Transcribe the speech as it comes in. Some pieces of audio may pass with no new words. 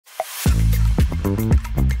Leave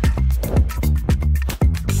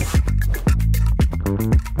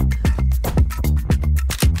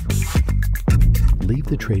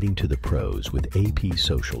the trading to the pros with AP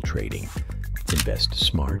Social Trading. Invest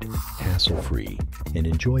smart, hassle-free, and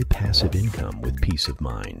enjoy passive income with peace of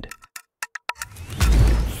mind.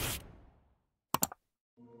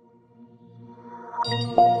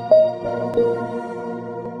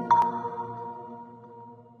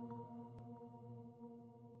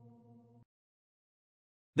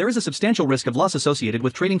 There is a substantial risk of loss associated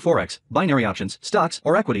with trading forex, binary options, stocks,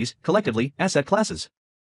 or equities, collectively, asset classes.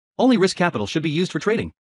 Only risk capital should be used for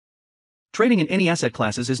trading. Trading in any asset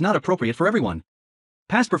classes is not appropriate for everyone.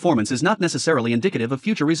 Past performance is not necessarily indicative of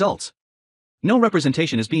future results. No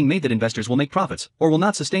representation is being made that investors will make profits or will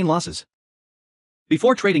not sustain losses.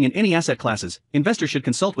 Before trading in any asset classes, investors should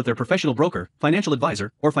consult with their professional broker, financial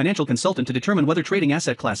advisor, or financial consultant to determine whether trading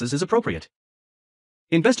asset classes is appropriate.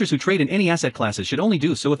 Investors who trade in any asset classes should only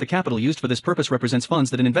do so if the capital used for this purpose represents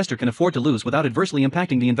funds that an investor can afford to lose without adversely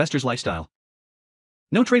impacting the investor's lifestyle.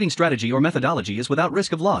 No trading strategy or methodology is without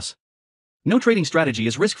risk of loss. No trading strategy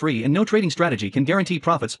is risk-free, and no trading strategy can guarantee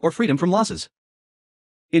profits or freedom from losses.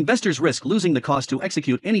 Investors risk losing the cost to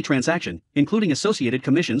execute any transaction, including associated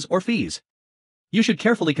commissions or fees. You should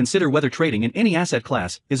carefully consider whether trading in any asset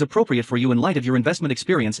class is appropriate for you in light of your investment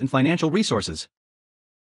experience and financial resources.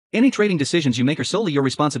 Any trading decisions you make are solely your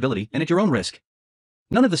responsibility and at your own risk.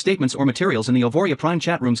 None of the statements or materials in the Auvoria Prime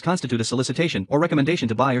chat rooms constitute a solicitation or recommendation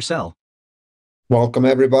to buy or sell. Welcome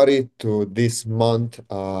everybody to this month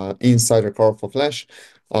Insider Call for Flash.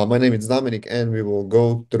 My name is Dominik, and we will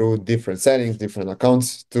go through different settings, different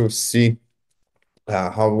accounts to see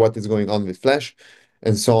what is going on with Flash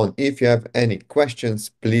and so on. If you have any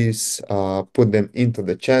questions, please put them into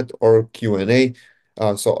the chat or Q&A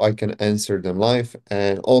so I can answer them live.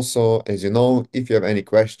 And also, as you know, if you have any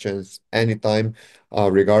questions anytime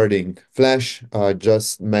regarding Flash,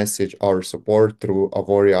 just message our support through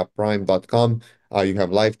auvoriaprime.com. You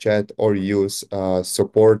have live chat or use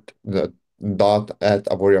support.at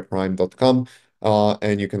auvoriaprime.com,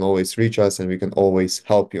 and you can always reach us and we can always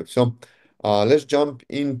help you. So let's jump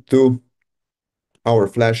into our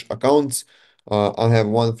Flash accounts. I have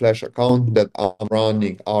one Flash account that I'm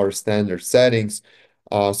running our standard settings.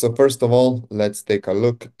 So first of all, let's take a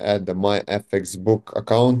look at the MyFxBook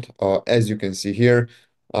account. As you can see here,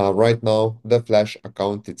 right now the Flash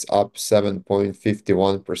account it's up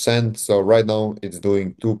 7.51%. So right now it's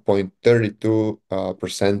doing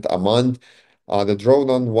 2.32% a month. The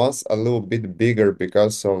drawdown was a little bit bigger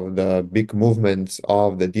because of the big movements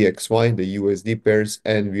of the DXY, the USD pairs,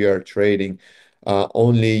 and we are trading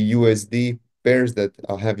only USD pairs that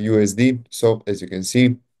have USD. So as you can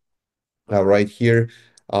see right here,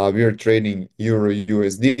 we are trading Euro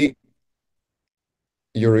USD,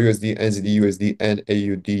 NZD USD, and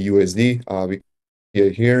AUD USD. We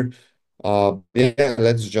can here. Yeah,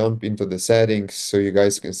 let's jump into the settings so you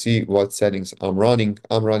guys can see what settings I'm running.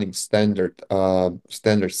 I'm running standard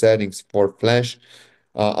settings for Flash.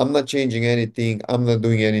 I'm not changing anything. I'm not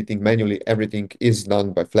doing anything manually. Everything is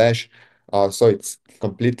done by Flash. So it's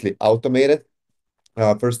completely automated.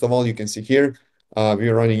 First of all, you can see here, we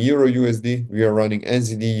are running Euro USD, we are running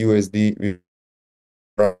NZD USD, we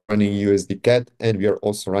are running USD CAD, and we are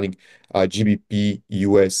also running GBP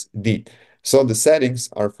USD. So the settings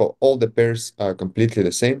are for all the pairs completely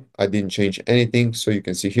the same. I didn't change anything. So you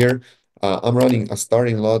can see here, I'm running a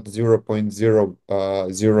starting lot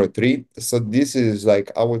 0.003. So this is like,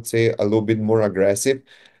 I would say a little bit more aggressive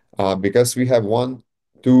because we have 1,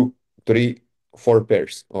 2, 3, 4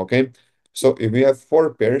 pairs. Okay. So if we have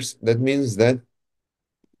 4 pairs, that means that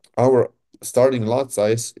our starting lot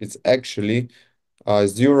size is actually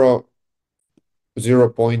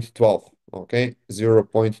 0.12. Okay,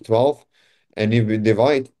 0.12. And if we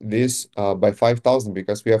divide this by 5,000,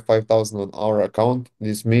 because we have 5,000 on our account,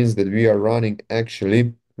 this means that we are running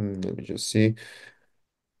actually, let me just see,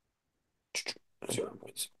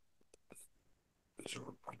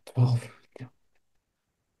 0.12.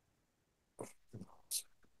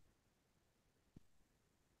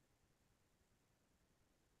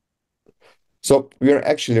 So we are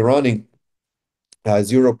actually running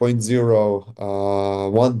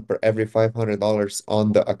 0.01 per every $500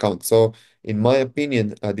 on the account. So in my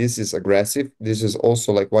opinion, this is aggressive. This is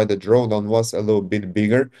also like why the drawdown was a little bit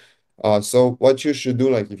bigger. So what you should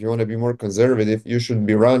do, like if you want to be more conservative, you should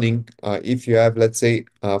be running, if you have, let's say,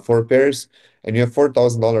 4 pairs and you have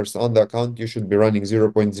 $4,000 on the account, you should be running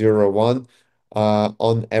 0.01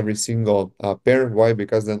 on every single pair. Why?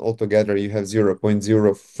 Because then altogether you have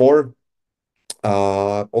 0.04.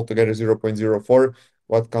 Altogether 0.04,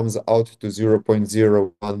 what comes out to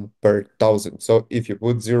 0.01 per thousand. So if you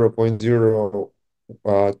put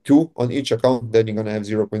 0.02 on each account, then you're gonna have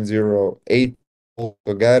 0.08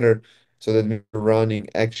 altogether. So that means you're running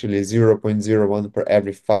actually 0.01 per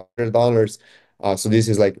every $500. So this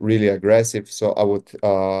is like really aggressive. So I would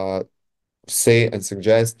say and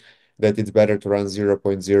suggest that it's better to run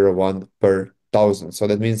 0.01 per thousand. So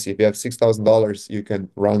that means if you have $6,000, you can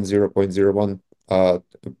run 0.01,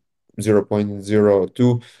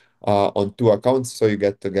 0.02 on two accounts, so you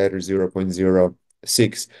get together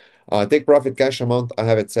 0.06. Take profit cash amount, I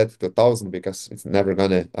have it set to 1,000 because it's never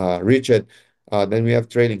gonna reach it. Then we have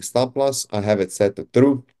trading stop loss, I have it set to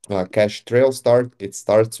true. Cash trail start, it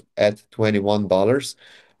starts at $21.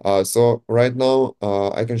 So right now,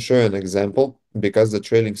 I can show you an example because the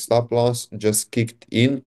trailing stop loss just kicked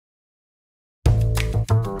in.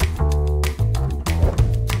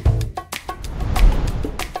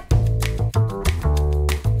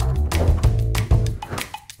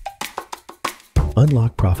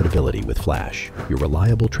 Unlock profitability with Flash, your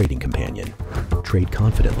reliable trading companion. Trade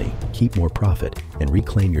confidently, keep more profit, and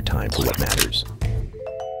reclaim your time for what matters.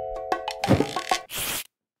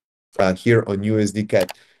 Here on USD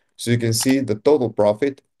CAD. So you can see the total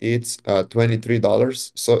profit, it's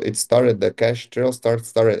 $23. So it started, the cash trail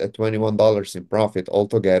started at $21 in profit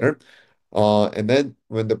altogether. And then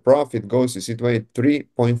when the profit goes, you see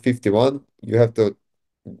 23.51, you have to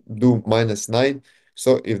do -9.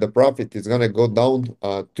 So if the profit is gonna go down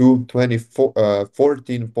to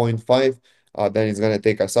 14.5, then it's gonna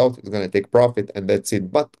take us out, it's gonna take profit, and that's it.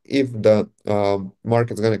 But if the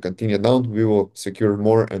market's gonna continue down, we will secure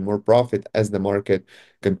more and more profit as the market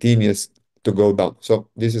continues to go down. So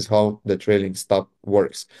this is how the trailing stop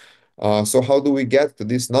works. So how do we get to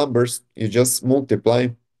these numbers? You just multiply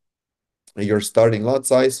your starting lot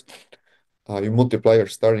size. You multiply your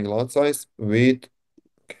starting lot size with,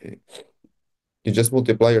 okay, you just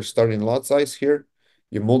multiply your starting lot size here.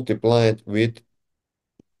 You multiply it with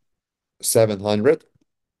 700,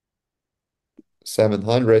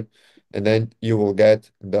 and then you will get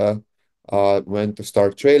the when to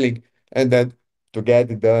start trailing. And then to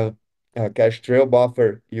get the cash trail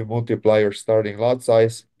buffer, you multiply your starting lot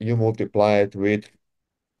size, you multiply it with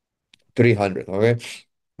 300, okay?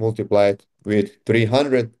 Multiply it with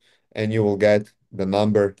 300 and you will get the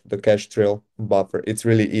number, the cash trail buffer. It's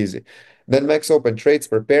really easy. Then max open trades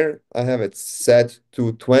per pair, I have it set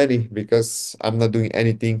to 20 because I'm not doing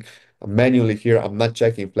anything manually here. I'm not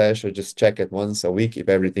checking flash. I just check it once a week if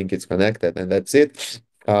everything is connected, and that's it.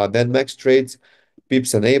 Then max trades,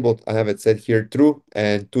 pips enabled, I have it set here true,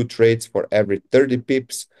 and 2 trades for every 30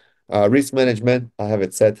 pips. Risk management, I have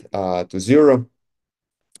it set to 0.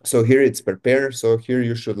 So here it's per pair. So here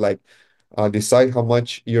you should like decide how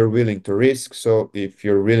much you're willing to risk. So if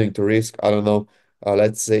you're willing to risk, I don't know,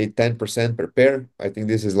 let's say 10% per pair. I think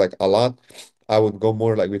this is like a lot. I would go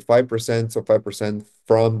more like with 5%. So 5%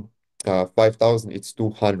 from 5,000, it's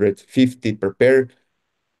 250 per pair.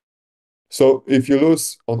 So if you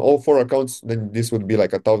lose on all 4 accounts, then this would be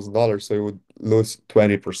like $1,000. So you would lose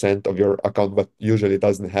 20% of your account, but usually it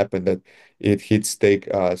doesn't happen that it hits take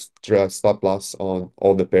stop loss on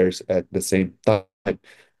all the pairs at the same time.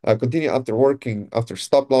 Continue after working after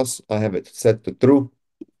stop loss. I have it set to true.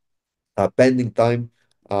 Pending time,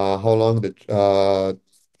 how long the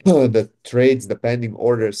the trades, the pending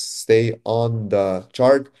orders stay on the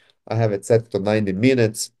chart. I have it set to 90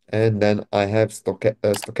 minutes, and then I have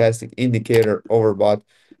stochastic indicator overbought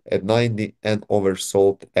at 90 and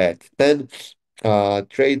oversold at 10.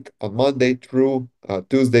 Trade on Monday through,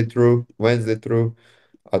 Tuesday through, Wednesday through,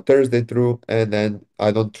 Thursday through, and then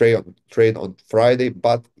I don't trade on Friday.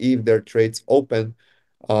 But if their trades open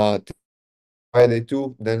Friday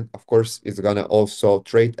too, then of course it's gonna also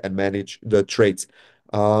trade and manage the trades.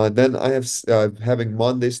 Then I have having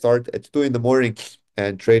Monday start at 2 in the morning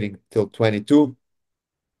and trading till 22,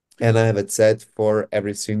 and I have it set for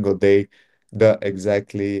every single day the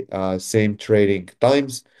exactly same trading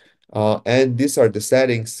times. And these are the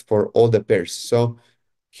settings for all the pairs. So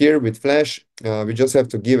here with Flash, we just have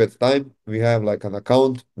to give it time. We have like an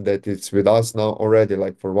account that is with us now already,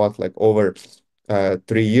 like for what, like over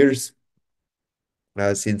 3 years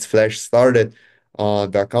since Flash started.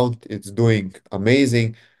 The account is doing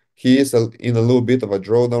amazing. He is in a little bit of a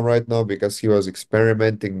drawdown right now because he was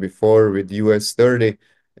experimenting before with US 30,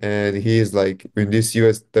 and he is like in this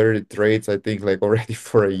US 30 trades, I think like already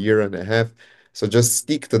for a year and a half. So just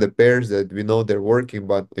stick to the pairs that we know they're working.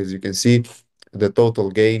 But as you can see, the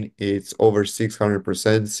total gain is over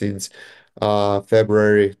 600% since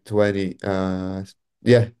February 20,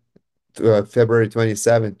 yeah, February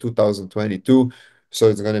 27, 2022. So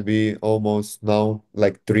it's gonna be almost now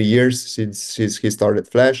like 3 years since he started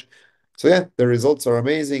Flash. So yeah, the results are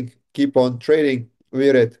amazing. Keep on trading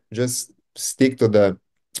with it. Just stick to the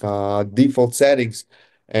default settings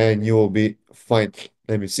and you will be fine.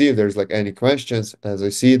 Let me see if there's like any questions. As I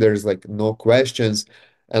see, there's like no questions.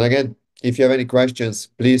 And again, if you have any questions,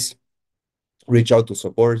 please reach out to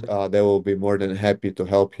support. They will be more than happy to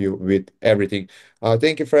help you with everything.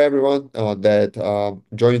 Thank you for everyone that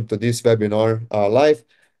joined to this webinar live.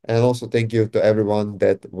 And also thank you to everyone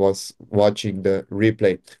that was watching the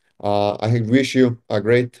replay. I wish you a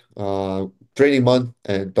great trading month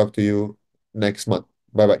and talk to you next month.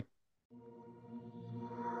 Bye bye.